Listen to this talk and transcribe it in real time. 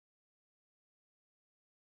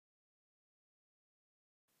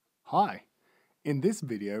Hi, in this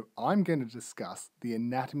video I'm going to discuss the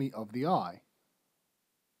anatomy of the eye.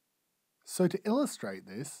 So to illustrate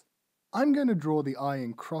this, I'm going to draw the eye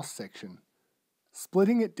in cross-section,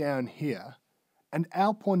 splitting it down here, and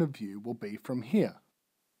our point of view will be from here.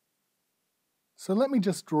 So let me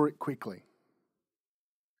just draw it quickly.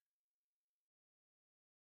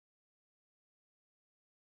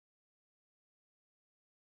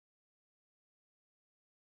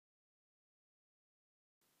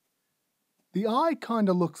 The eye kind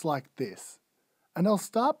of looks like this, and I'll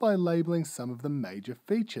start by labeling some of the major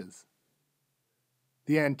features.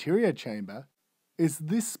 The anterior chamber is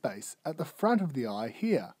this space at the front of the eye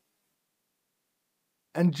here.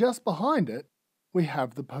 And just behind it, we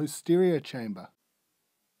have the posterior chamber.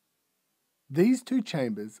 These two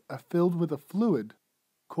chambers are filled with a fluid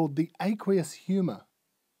called the aqueous humor.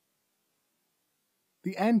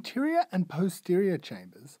 The anterior and posterior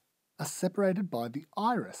chambers are separated by the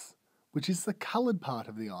iris, which is the coloured part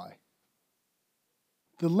of the eye.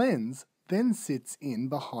 The lens then sits in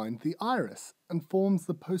behind the iris and forms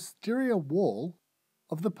the posterior wall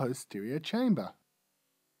of the posterior chamber.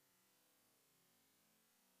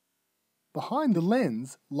 Behind the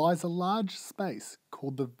lens lies a large space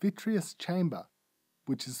called the vitreous chamber,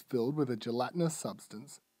 which is filled with a gelatinous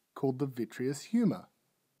substance called the vitreous humor.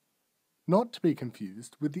 Not to be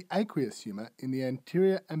confused with the aqueous humor in the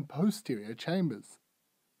anterior and posterior chambers.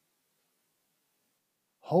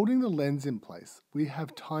 Holding the lens in place, we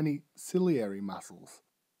have tiny ciliary muscles,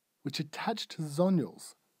 which attach to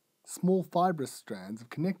zonules, small fibrous strands of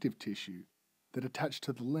connective tissue that attach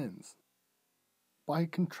to the lens. By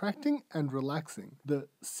contracting and relaxing, the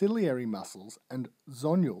ciliary muscles and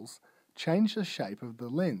zonules change the shape of the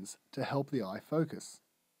lens to help the eye focus.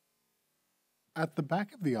 At the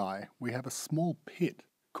back of the eye, we have a small pit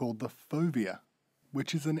called the fovea,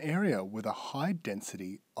 which is an area with a high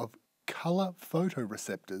density of colour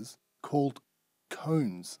photoreceptors called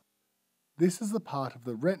cones. This is the part of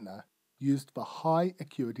the retina used for high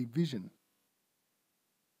acuity vision.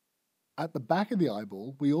 At the back of the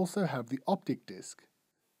eyeball, we also have the optic disc.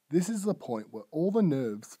 This is the point where all the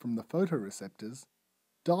nerves from the photoreceptors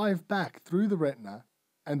dive back through the retina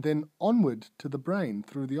and then onward to the brain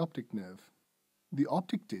through the optic nerve. The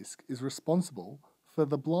optic disc is responsible for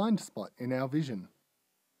the blind spot in our vision.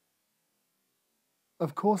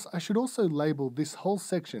 Of course, I should also label this whole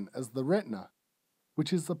section as the retina,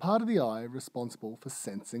 which is the part of the eye responsible for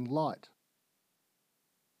sensing light.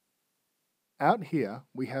 Out here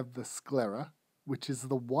we have the sclera, which is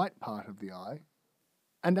the white part of the eye,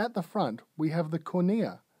 and at the front we have the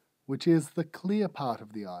cornea, which is the clear part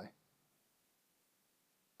of the eye.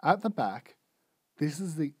 At the back, this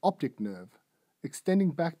is the optic nerve,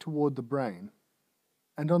 extending back toward the brain.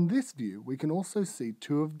 And on this view, we can also see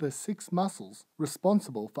two of the 6 muscles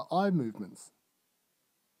responsible for eye movements.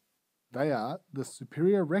 They are the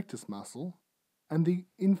superior rectus muscle and the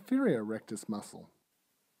inferior rectus muscle.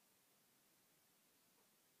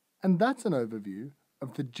 And that's an overview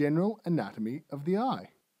of the general anatomy of the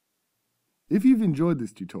eye. If you've enjoyed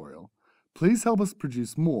this tutorial, please help us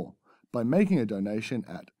produce more by making a donation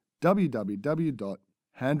at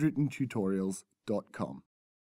www.handwrittentutorials.com.